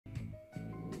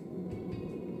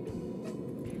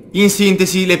In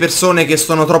sintesi, le persone che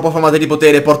sono troppo affamate di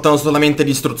potere portano solamente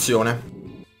distruzione.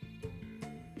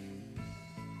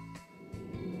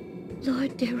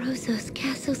 Lord DeRosso's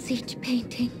castle siege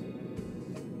painting.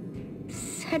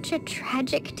 Such a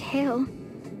tragic tale.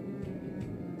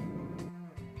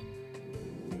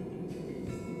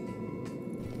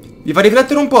 Vi fa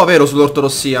riflettere un po', vero,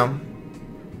 sull'ortodossia?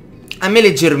 A me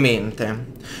leggermente.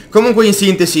 Comunque, in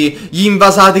sintesi, gli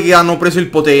invasati che hanno preso il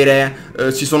potere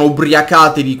si sono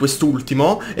ubriacati di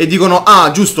quest'ultimo e dicono: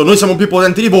 ah, giusto, noi siamo più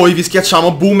potenti di voi, vi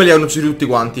schiacciamo, boom, e li hanno uccisi tutti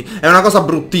quanti. È una cosa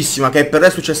bruttissima che per me è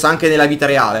successa anche nella vita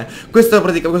reale.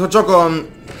 Questo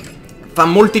gioco fa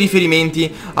molti riferimenti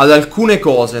ad alcune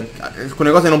cose.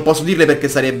 Alcune cose non posso dirle perché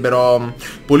sarebbero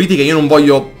politiche. Io non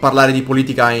voglio parlare di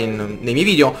politica nei miei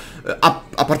video, a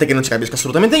parte che non ci capisco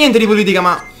assolutamente niente di politica,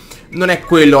 ma non è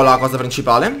quello la cosa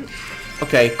principale.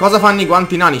 Ok, cosa fanno i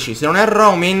guanti nanici? Se non erro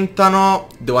aumentano...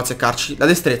 Devo azzeccarci. La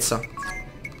destrezza.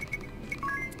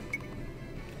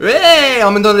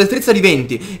 Aumentano la destrezza di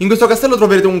 20. In questo castello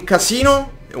troverete un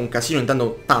casino. Un casino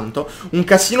intendo tanto. Un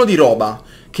casino di roba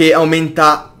che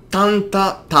aumenta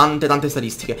tante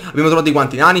statistiche. Abbiamo trovato i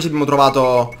guanti nanici. Abbiamo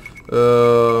trovato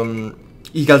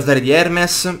i calzari di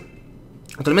Hermes.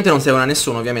 Attualmente non servono a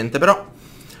nessuno ovviamente, però.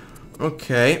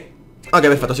 Ok. Ok,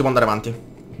 perfetto, si può andare avanti.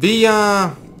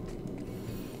 Via.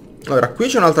 Allora, qui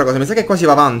c'è un'altra cosa. Mi sa che qua si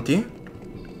va avanti.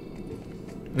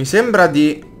 Mi sembra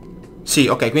di... Sì,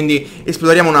 ok, quindi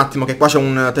esploriamo un attimo, che qua c'è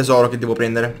un tesoro che devo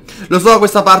prendere. Lo so,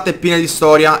 questa parte è piena di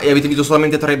storia e avete visto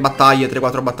solamente 3 battaglie,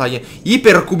 3-4 battaglie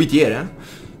ipercubitiere.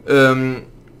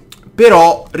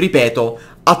 Però, ripeto,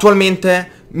 attualmente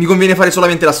mi conviene fare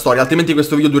solamente la storia, altrimenti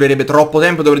questo video durerebbe troppo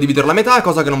tempo, dovrei dividerlo a metà,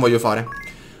 cosa che non voglio fare.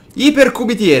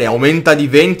 Ipercubitiere aumenta di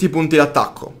 20 punti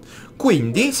d'attacco.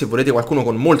 Quindi, se volete qualcuno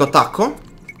con molto attacco,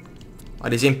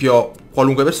 ad esempio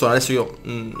qualunque persona, adesso io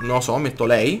non lo so, metto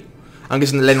lei, anche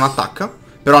se lei non attacca,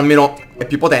 però almeno è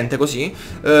più potente così.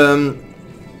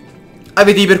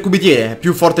 Avete ipercubitiere,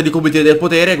 più forte di cubitiere del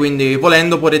potere, quindi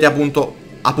volendo potete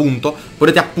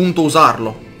potete appunto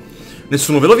usarlo.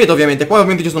 Nessuno ve lo vieta ovviamente. Qua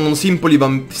ovviamente ci sono un simpoli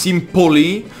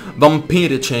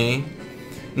vampirici.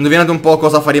 Indovinate un po'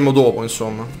 cosa faremo dopo,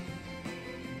 insomma.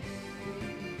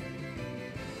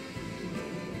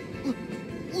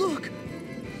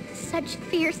 Such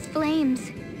fierce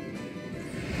flames.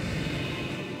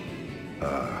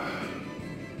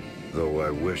 Though I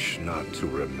wish not to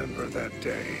remember that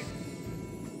day,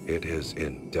 it is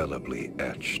indelibly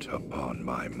etched upon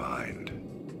my mind.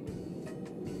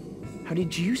 How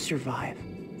did you survive?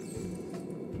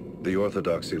 The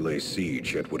Orthodoxy lay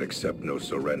siege yet would accept no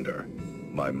surrender.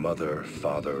 My mother,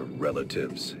 father,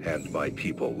 relatives, and my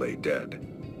people lay dead.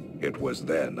 It was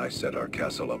then I set our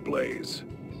castle ablaze.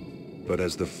 But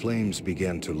as the flames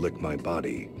began to lick my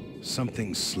body,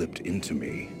 something slipped into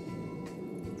me.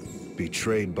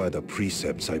 Betrayed by the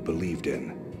precepts I believed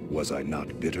in, was I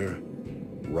not bitter?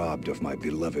 Robbed of my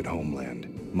beloved homeland,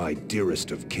 my dearest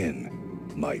of kin,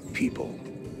 my people,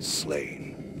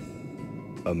 slain.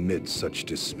 Amid such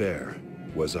despair,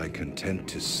 was I content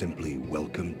to simply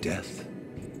welcome death?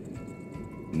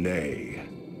 Nay,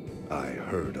 I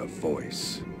heard a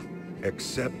voice.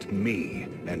 Accept me,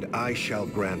 and I shall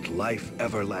grant life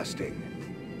everlasting.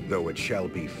 Though it shall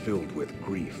be filled with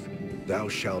grief, thou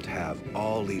shalt have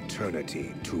all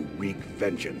eternity to wreak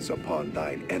vengeance upon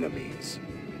thine enemies.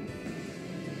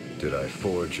 Did I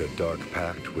forge a dark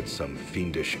pact with some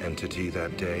fiendish entity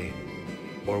that day?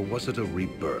 Or was it a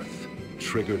rebirth,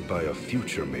 triggered by a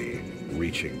future me,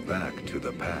 reaching back to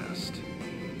the past?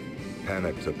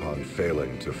 Panicked upon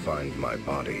failing to find my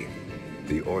body,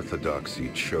 the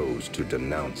Orthodoxy chose to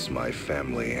denounce my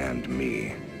family and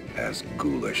me as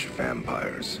ghoulish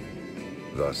vampires.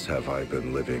 Thus have I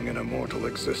been living an immortal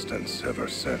existence ever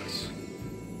since.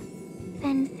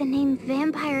 Then the name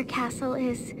Vampire Castle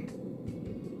is...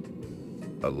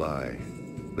 A lie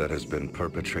that has been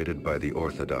perpetrated by the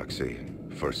Orthodoxy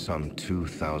for some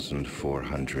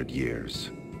 2,400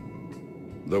 years.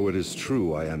 Though it is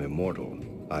true I am immortal,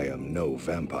 I am no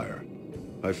vampire.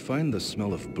 I find the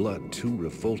smell of blood too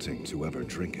revolting to ever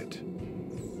drink it.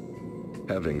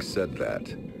 Having said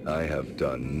that, I have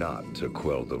done naught to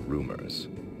quell the rumors.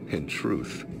 In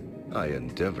truth, I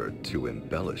endeavored to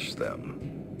embellish them.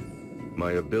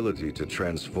 My ability to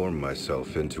transform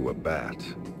myself into a bat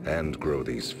and grow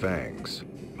these fangs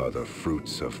are the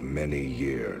fruits of many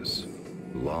years.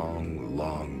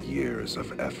 Long years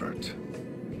of effort.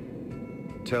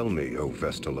 Tell me, O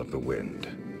Vestal of the Wind,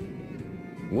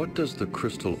 what does the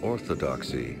Crystal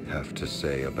Orthodoxy have to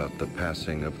say about the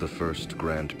passing of the first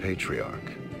Grand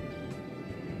Patriarch?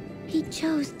 He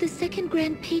chose the second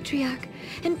Grand Patriarch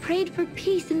and prayed for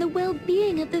peace and the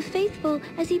well-being of the faithful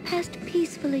as he passed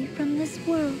peacefully from this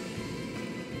world.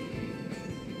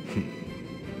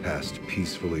 Passed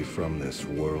peacefully from this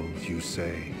world, you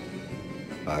say?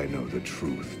 I know the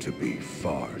truth to be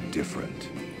far different.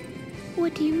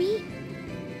 What do you mean?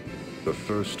 The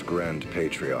first Grand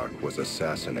Patriarch was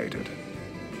assassinated,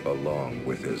 along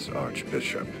with his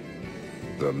Archbishop,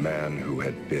 the man who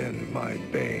had been my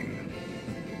bane.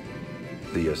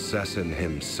 The assassin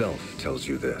himself tells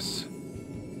you this.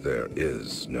 There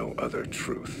is no other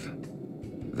truth.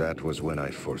 That was when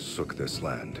I forsook this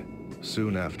land.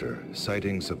 Soon after,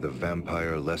 sightings of the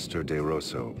vampire Lester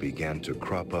DeRosso began to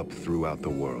crop up throughout the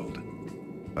world.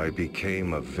 I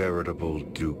became a veritable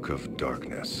Duke of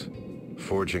Darkness,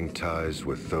 forging ties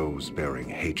with those bearing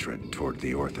hatred toward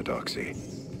the Orthodoxy,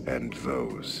 and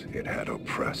those it had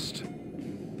oppressed.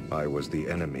 I was the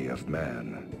enemy of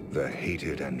man, the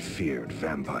hated and feared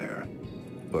vampire.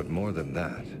 But more than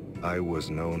that, I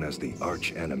was known as the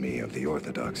arch-enemy of the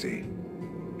Orthodoxy.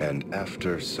 And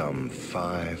after some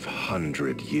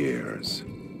 500 years,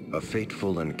 a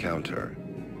fateful encounter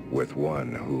with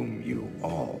one whom you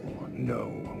all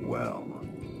know well.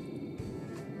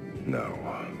 No.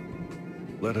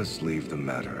 Let us leave the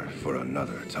matter for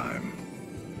another time.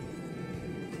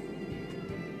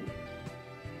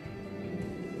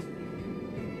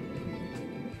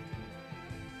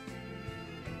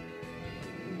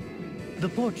 The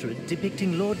portrait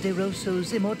depicting Lord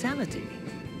DeRosso's immortality.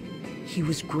 He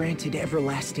was granted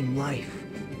everlasting life.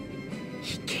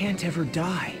 He can't ever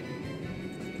die.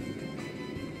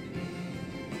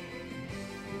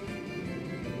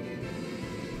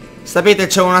 Sapete,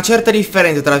 c'è una certa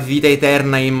differenza tra vita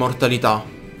eterna e immortalità.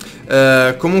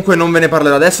 Comunque non ve ne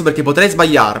parlerò adesso perché potrei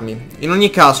sbagliarmi. In ogni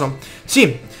caso,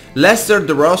 sì, Lester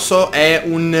DeRosso è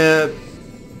un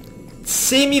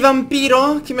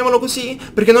semi-vampiro, chiamiamolo così,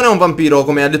 perché non è un vampiro,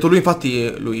 come ha detto lui.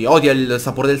 Infatti lui odia il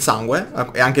sapore del sangue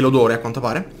e anche l'odore, a quanto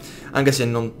pare, anche se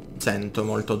non sento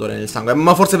molto odore nel sangue,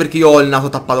 ma forse perché io ho il naso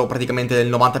tappato praticamente il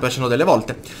 90% delle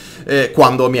volte,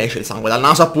 quando mi esce il sangue dal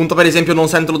naso, appunto. Per esempio non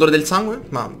sento l'odore del sangue,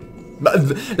 ma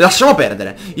lasciamo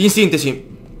perdere. In sintesi,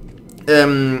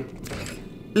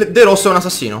 DeRosso è un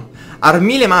assassino.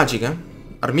 Armille magiche?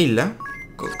 Armille?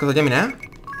 Cosa diamine è?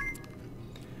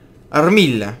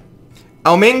 Armille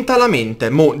aumenta la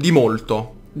mente di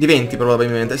molto. Di 20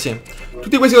 probabilmente, sì.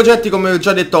 Tutti questi oggetti, come ho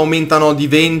già detto, aumentano di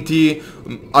 20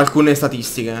 alcune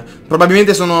statistiche.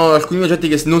 Probabilmente sono alcuni oggetti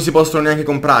che non si possono neanche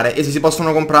comprare. E se si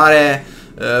possono comprare,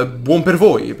 buon per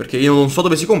voi, perché io non so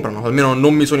dove si comprano. Almeno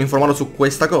non mi sono informato su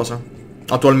questa cosa.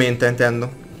 Attualmente, intendo.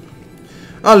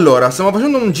 Allora, stiamo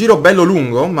facendo un giro bello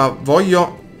lungo, ma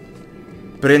voglio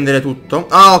prendere tutto.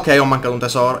 Ah, ok, ho mancato un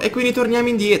tesoro. E quindi torniamo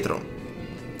indietro.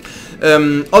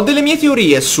 Ho delle mie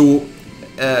teorie su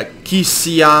chi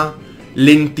sia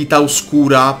l'entità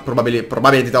oscura, probabile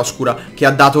entità oscura, che ha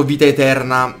dato vita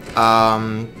eterna a...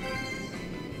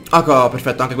 Ah,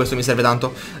 perfetto, anche questo mi serve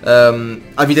tanto.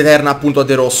 A vita eterna appunto a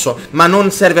DeRosso. Ma non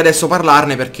serve adesso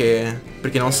parlarne perché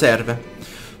non serve.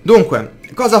 Dunque,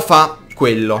 cosa fa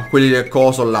quel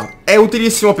coso là? È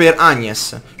utilissimo per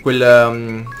Agnes,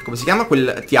 come si chiama?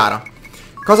 Quel tiara.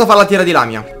 Cosa fa la tiara di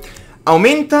Lamia?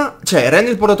 Aumenta, cioè rende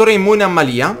il portatore immune a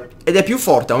malia ed è più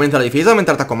forte, aumenta la difesa,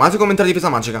 aumenta l'attacco magico, aumenta la difesa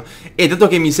magica. E dato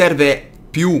che mi serve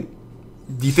più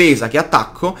difesa che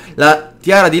attacco, la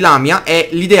tiara di Lamia è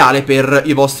l'ideale per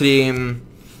i vostri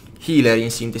healer,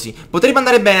 in sintesi. Potrebbe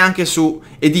andare bene anche su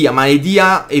Edia, ma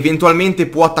Edia eventualmente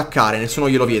può attaccare, nessuno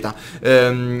glielo vieta.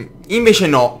 Invece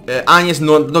no, Agnes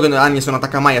non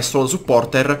attacca mai, è solo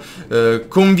supporter.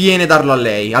 Conviene darlo a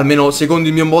lei, almeno secondo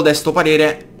il mio modesto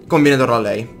parere, conviene darlo a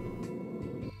lei.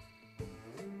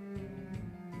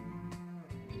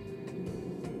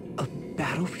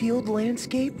 Battlefield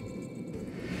landscape?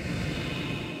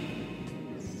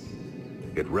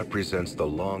 It represents the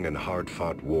long and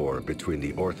hard-fought war between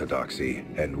the Orthodoxy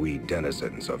and we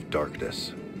denizens of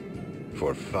darkness.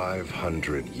 For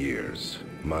 500 years,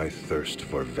 my thirst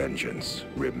for vengeance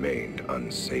remained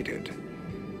unsated.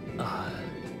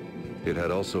 It had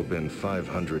also been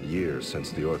 500 years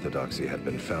since the Orthodoxy had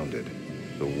been founded.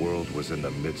 The world was in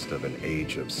the midst of an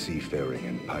age of seafaring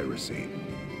and piracy.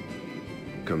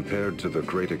 Compared to the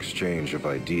great exchange of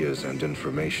ideas and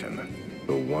information,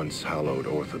 the once hallowed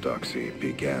Orthodoxy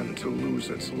began to lose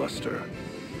its luster.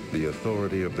 The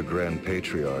authority of the Grand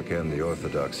Patriarch and the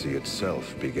Orthodoxy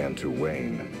itself began to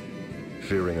wane.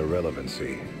 Fearing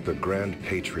irrelevancy, the Grand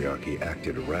Patriarchy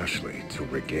acted rashly to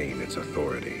regain its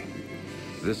authority.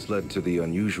 This led to the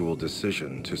unusual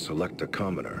decision to select a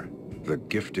commoner, the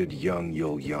gifted young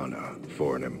Yuliana,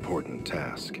 for an important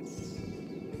task.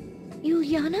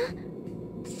 Yuliana?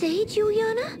 Sage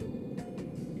Juliana?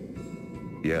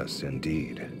 Yes,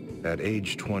 indeed. At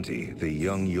age 20, the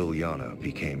young Juliana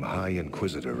became High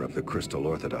Inquisitor of the Crystal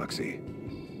Orthodoxy.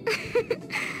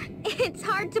 It's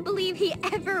hard to believe he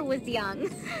ever was young.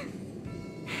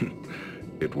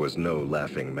 It was no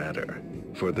laughing matter,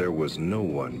 for there was no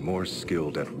one more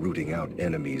skilled at rooting out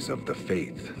enemies of the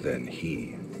faith than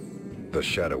he. The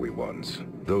shadowy ones,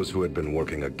 those who had been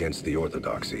working against the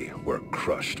Orthodoxy, were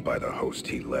crushed by the host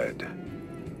he led.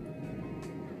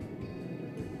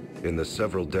 In the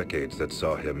several decades that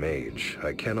saw him age,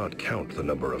 I cannot count the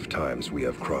number of times we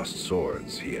have crossed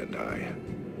swords, he and I.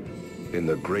 In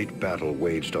the great battle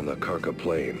waged on the Karka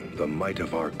Plain, the might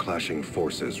of our clashing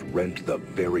forces rent the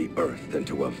very earth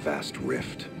into a vast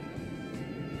rift.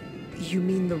 You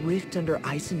mean the rift under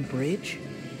Ison Bridge?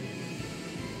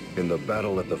 In the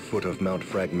battle at the foot of Mount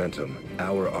Fragmentum,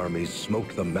 our armies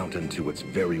smote the mountain to its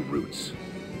very roots.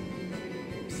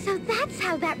 So that's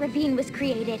how that ravine was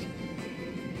created.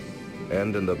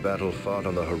 And in the battle fought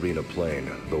on the Harina Plain,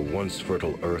 the once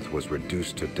fertile earth was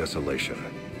reduced to desolation.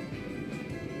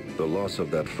 The loss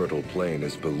of that fertile plain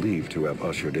is believed to have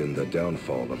ushered in the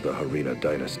downfall of the Harina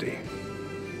dynasty.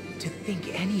 To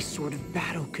think any sort of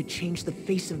battle could change the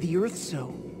face of the earth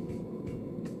so.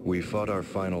 We fought our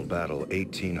final battle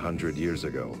 1800 years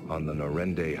ago on the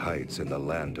Norende Heights in the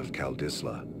land of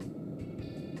Kaldisla.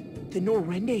 The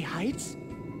Norende Heights?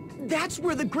 That's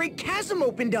where the Great Chasm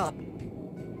opened up!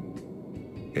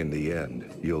 In the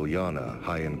end, Juliana,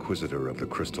 High Inquisitor of the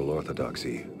Crystal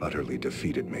Orthodoxy, utterly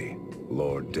defeated me.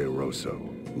 Lord DeRosso,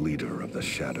 leader of the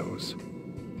Shadows.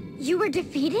 You were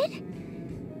defeated?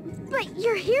 But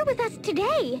you're here with us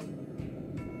today.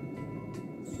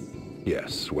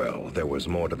 Yes, well, there was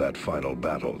more to that final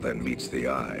battle than meets the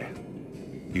eye.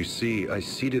 You see, I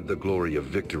ceded the glory of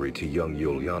victory to young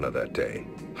Juliana that day.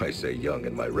 I say young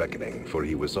in my reckoning, for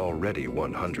he was already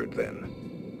 100 then.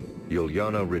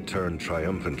 Juliana returned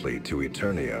triumphantly to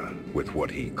Eternia with what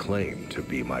he claimed to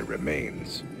be my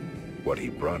remains. What he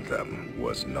brought them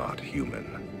was not human.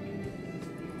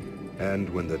 And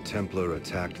when the Templar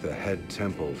attacked the head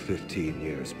temple 15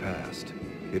 years past,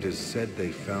 it is said they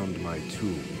found my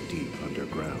tomb deep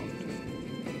underground.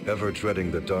 Ever dreading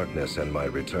the darkness and my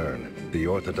return, the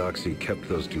Orthodoxy kept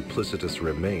those duplicitous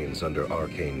remains under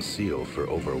arcane seal for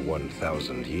over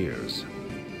 1,000 years.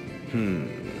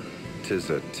 'Tis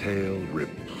a tale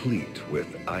replete with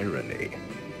irony,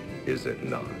 is it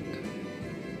not?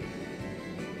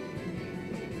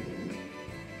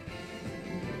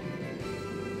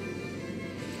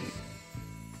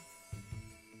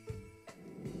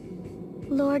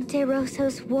 Lord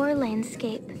DeRosso's war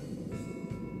landscape.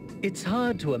 It's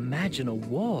hard to imagine a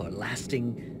war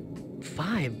lasting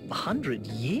 500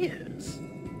 years.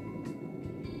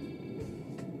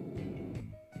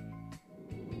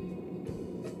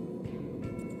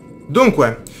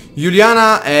 Dunque,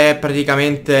 Juliana è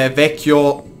praticamente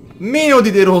vecchio meno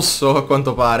di DeRosso a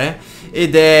quanto pare,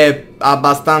 ed è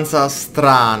abbastanza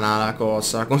strana la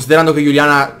cosa, considerando che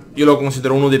Juliana io lo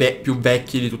considero uno dei più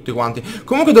vecchi di tutti quanti.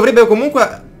 Dovrebbe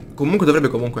comunque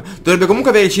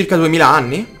avere circa 2000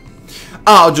 anni.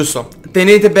 Ah, giusto,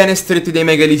 tenete bene stretti dei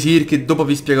megalisir, che dopo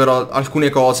vi spiegherò alcune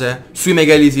cose sui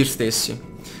megalisir stessi.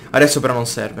 Adesso però non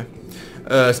serve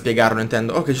spiegarlo,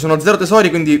 intendo. Ok, ci sono 0 tesori,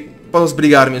 quindi posso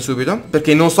sbrigarmi subito,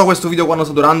 perché non so questo video quando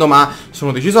sta durando, ma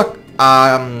sono deciso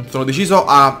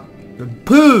a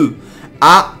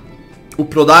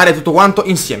uploadare tutto quanto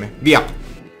insieme. Via.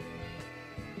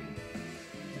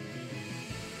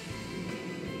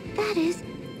 That is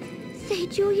Sage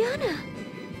Juliana.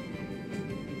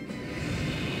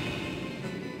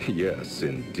 Yes,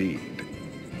 indeed.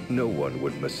 No one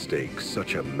would mistake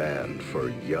such a man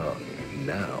for young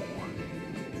now.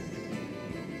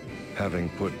 Having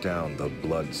put down the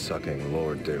blood-sucking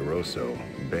Lord DeRosso,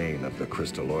 bane of the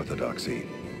Crystal Orthodoxy,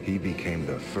 he became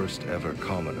the first ever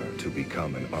commoner to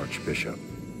become an archbishop.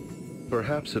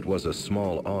 Perhaps it was a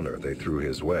small honor they threw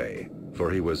his way, for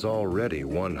he was already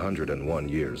 101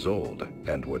 years old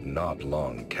and would not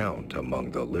long count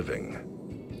among the living.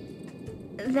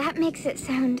 That makes it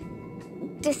sound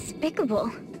despicable.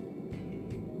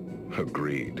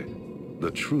 Agreed.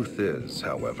 The truth is,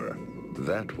 however,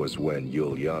 that was when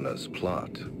Juliana's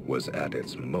plot was at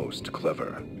its most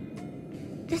clever.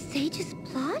 The Sage's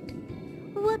plot?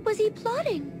 What was he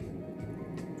plotting?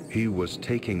 He was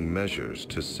taking measures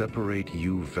to separate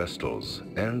you Vestals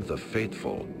and the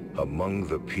faithful among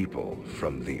the people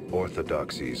from the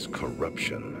Orthodoxy's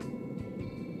corruption.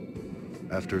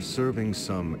 After serving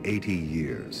some 80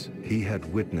 years, he had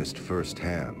witnessed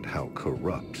firsthand how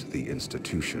corrupt the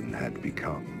institution had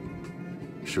become.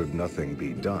 Should nothing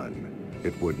be done,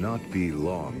 it would not be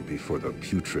long before the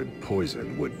putrid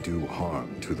poison would do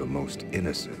harm to the most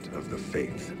innocent of the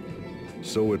faith.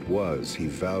 So it was he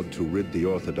vowed to rid the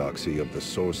Orthodoxy of the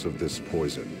source of this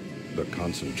poison, the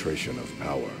concentration of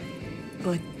power.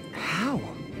 But how?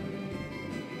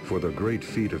 For the great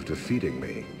feat of defeating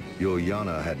me,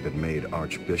 Juliana had been made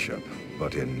Archbishop,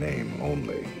 but in name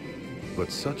only.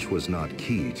 But such was not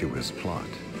key to his plot.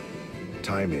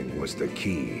 Timing was the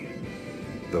key.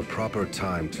 The proper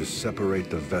time to separate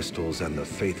the Vestals and the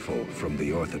faithful from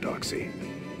the Orthodoxy.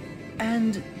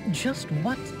 And just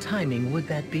what timing would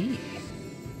that be?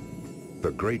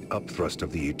 The great upthrust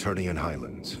of the Eternian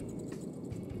Highlands.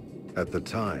 At the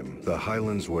time, the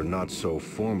Highlands were not so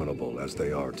formidable as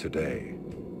they are today.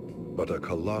 But a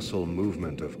colossal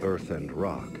movement of earth and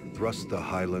rock thrust the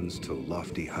Highlands to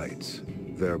lofty heights,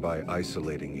 thereby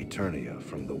isolating Eternia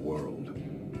from the world.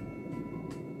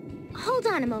 Hold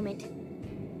on a moment.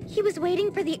 He was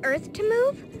waiting for the Earth to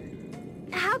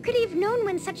move? How could he have known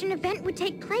when such an event would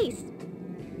take place?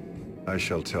 I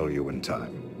shall tell you in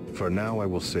time. For now I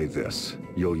will say this.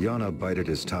 Juliana bided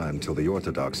his time till the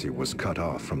Orthodoxy was cut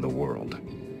off from the world.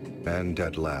 And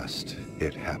at last,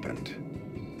 it happened.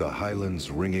 The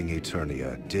Highlands ringing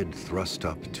Eternia did thrust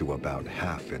up to about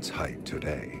half its height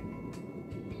today.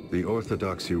 The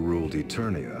Orthodoxy-ruled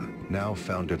Eternia now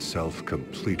found itself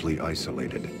completely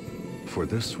isolated, for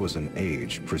this was an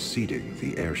age preceding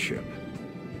the airship.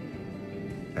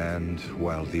 And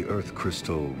while the Earth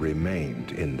Crystal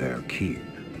remained in their keep,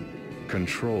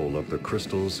 control of the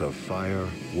crystals of fire,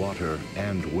 water,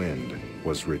 and wind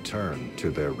was returned to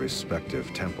their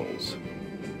respective temples.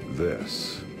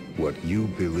 This, what you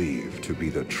believe to be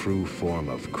the true form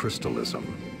of crystalism,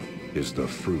 is the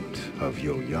fruit of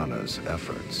Juliana's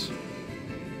efforts.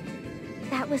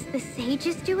 That was the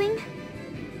sage's doing?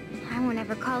 I won't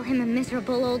ever call him a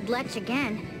miserable old lech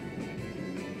again.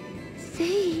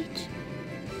 Sage.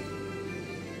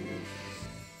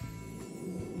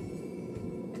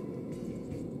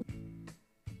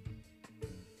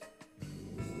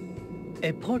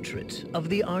 A portrait of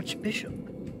the Archbishop.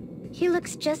 He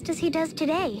looks just as he does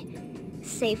today,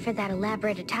 save for that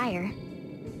elaborate attire.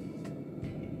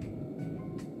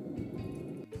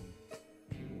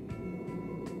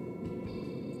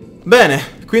 Bene,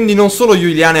 quindi non solo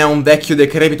Juliana è un vecchio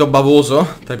decrepito bavoso,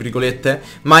 tra virgolette,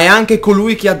 ma è anche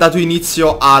colui che ha dato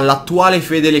inizio all'attuale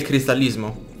fede del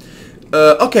cristallismo.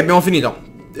 Ok, abbiamo finito.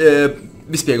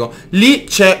 Vi spiego. Lì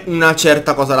c'è una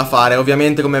certa cosa da fare,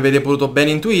 ovviamente come avete potuto ben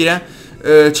intuire,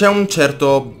 c'è un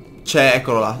certo...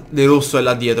 eccolo là, DeRosso è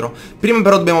là dietro. Prima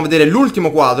però dobbiamo vedere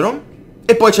l'ultimo quadro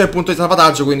e poi c'è il punto di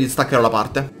salvataggio, quindi staccherò la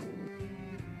parte.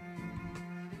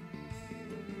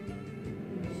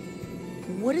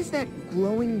 What is that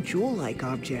glowing jewel-like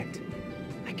object?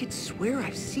 I could swear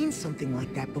I've seen something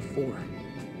like that before.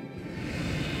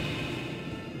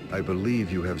 I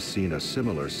believe you have seen a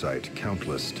similar sight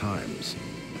countless times.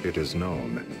 It is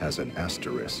known as an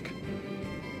asterisk.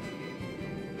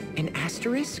 An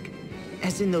asterisk?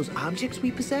 As in those objects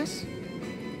we possess?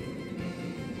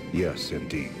 Yes,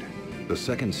 indeed. The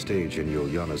second stage in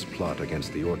Juliana's plot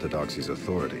against the Orthodoxy's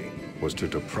authority was to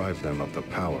deprive them of the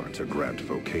power to grant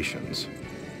vocations.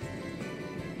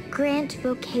 Grant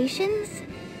vocations?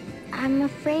 I'm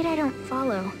afraid I don't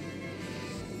follow.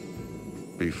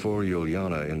 Before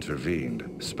Juliana intervened,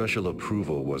 special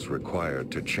approval was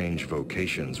required to change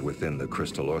vocations within the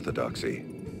Crystal Orthodoxy.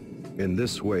 In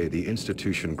this way, the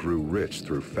institution grew rich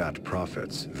through fat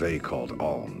profits they called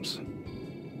alms.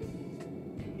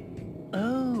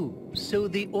 Oh, so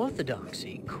the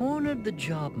Orthodoxy cornered the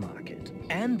job market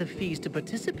and the fees to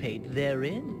participate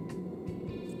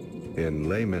therein. In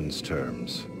layman's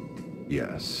terms,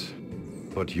 yes.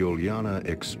 But Juliana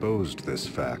exposed this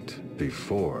fact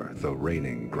before the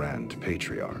reigning Grand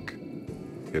Patriarch.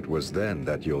 It was then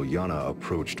that Juliana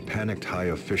approached panicked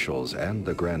high officials and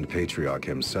the Grand Patriarch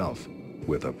himself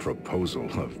with a proposal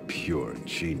of pure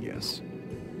genius.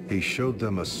 He showed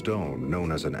them a stone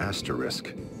known as an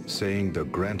asterisk, saying the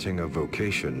granting of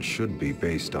vocation should be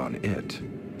based on it,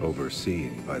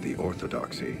 overseen by the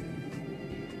Orthodoxy.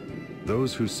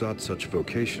 Those who sought such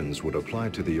vocations would apply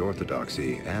to the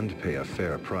Orthodoxy and pay a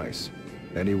fair price.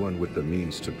 Anyone with the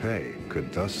means to pay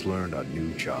could thus learn a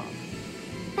new job.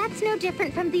 That's no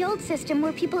different from the old system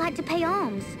where people had to pay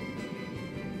alms.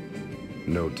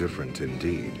 No different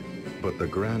indeed. But the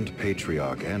Grand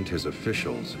Patriarch and his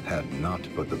officials had not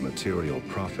but the material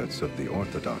profits of the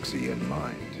Orthodoxy in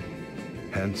mind.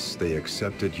 Hence, they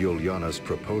accepted Juliana's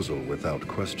proposal without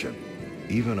question,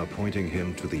 even appointing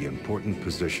him to the important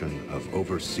position of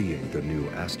overseeing the new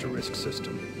asterisk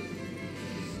system.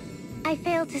 I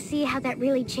fail to see how that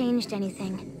really changed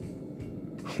anything.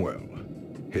 Well,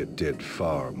 It did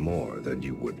far more than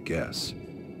you would guess,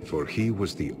 for he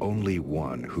was the only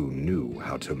one who knew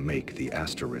how to make the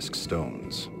asterisk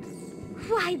stones.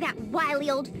 Why, that wily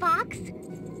old fox?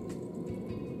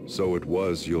 So it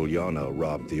was Juliana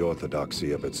robbed the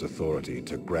Orthodoxy of its authority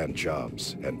to grant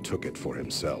jobs and took it for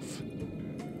himself.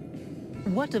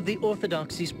 What of the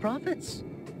Orthodoxy's profits?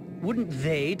 Wouldn't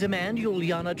they demand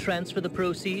Juliana transfer the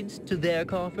proceeds to their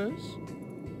coffers?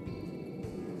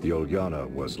 Juliana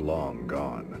was long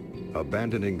gone.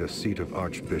 Abandoning the seat of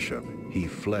Archbishop, he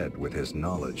fled with his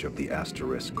knowledge of the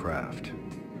asterisk craft.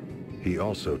 He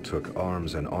also took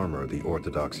arms and armor the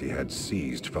Orthodoxy had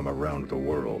seized from around the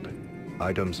world,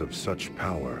 items of such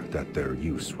power that their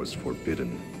use was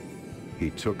forbidden. He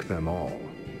took them all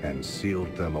and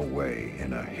sealed them away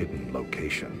in a hidden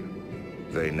location.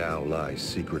 They now lie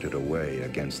secreted away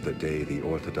against the day the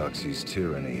Orthodoxy's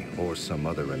tyranny or some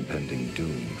other impending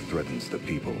doom threatens the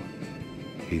people.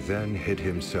 He then hid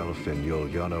himself in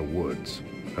Juliana Woods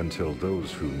until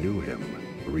those who knew him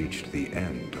reached the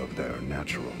end of their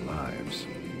natural lives.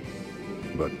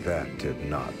 But that did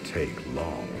not take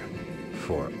long,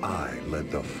 for I led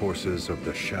the forces of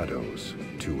the shadows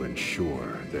to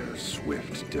ensure their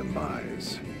swift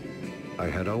demise. I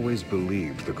had always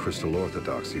believed the Crystal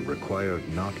Orthodoxy required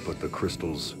not but the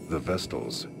crystals, the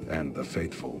Vestals, and the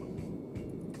faithful.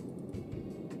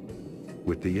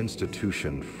 With the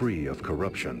institution free of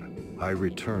corruption, I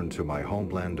returned to my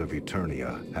homeland of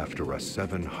Eternia after a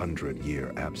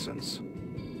 700-year absence.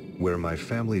 Where my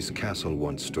family's castle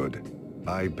once stood,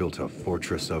 I built a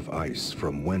fortress of ice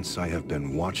from whence I have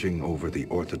been watching over the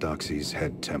Orthodoxy's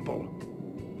head temple.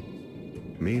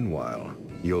 Meanwhile,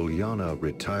 Juliana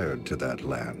retired to that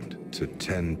land to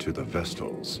tend to the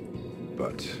Vestals,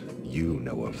 but you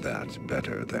know of that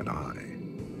better than I.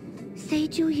 Say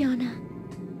Juliana.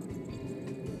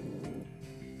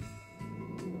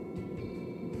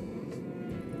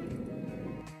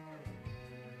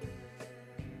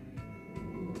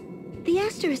 The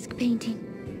asterisk painting.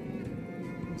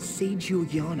 Say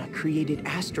Juliana created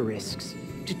asterisks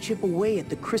to chip away at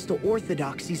the Crystal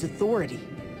Orthodoxy's authority.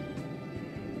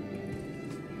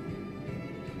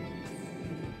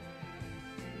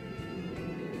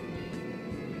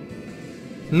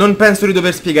 Non penso di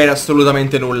dover spiegare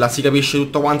assolutamente nulla, si capisce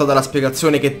tutto quanto dalla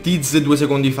spiegazione che Tiz 2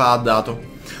 secondi fa ha dato.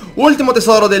 Ultimo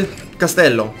tesoro del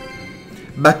castello.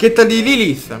 Bacchetta di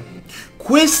Lilith.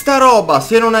 Questa roba,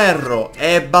 se non erro,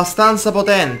 è abbastanza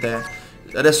potente.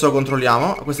 Adesso lo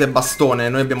controlliamo. Questo è il bastone,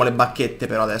 noi abbiamo le bacchette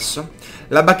però adesso.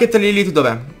 La bacchetta di Lilith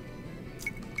dov'è?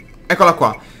 Eccola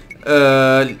qua.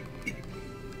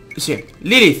 Sì,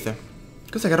 Lilith.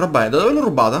 Questa che roba è? Da dove l'ho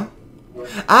rubata?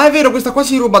 Ah, è vero, questa qua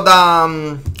si ruba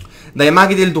dai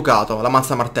maghi del ducato, la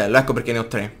mazza martello, ecco perché ne ho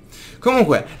 3.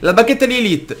 Comunque, la bacchetta di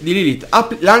Lilith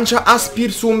lancia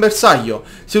Aspir su un bersaglio.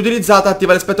 Se utilizzata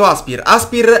attiva l'effetto Aspir.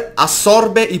 Aspir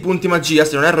assorbe i punti magia,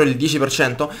 se non erro il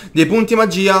 10% dei punti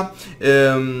magia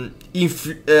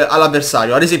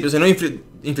all'avversario. Ad esempio, se noi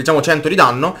infliggiamo 100 di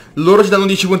danno, loro ci danno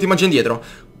 10 punti magia indietro.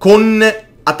 Con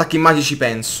attacchi magici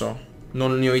penso,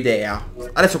 non ne ho idea.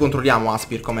 Adesso controlliamo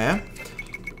Aspir com'è.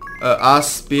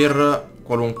 Aspir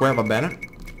qualunque, va bene.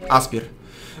 Aspir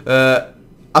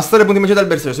assorbe punti magia dal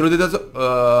bersaglio. Se lo utilizzato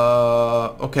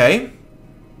ok.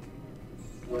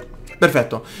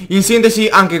 Perfetto. In sintesi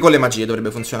anche con le magie dovrebbe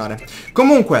funzionare.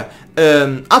 Comunque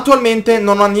attualmente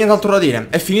non ho nient'altro da dire.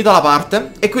 È finita la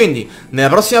parte. E quindi nella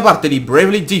prossima parte di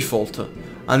Bravely Default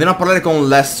andremo a parlare con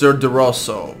Lester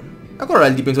DeRosso. E quello è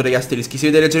il dipinto degli asterischi. Si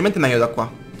vede leggermente meglio da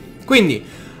qua. Quindi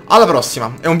alla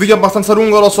prossima. È un video abbastanza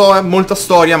lungo, lo so, è molta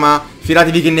storia, ma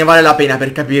fidatevi che ne vale la pena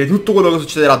per capire tutto quello che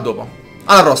succederà dopo.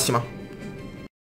 Alla prossima.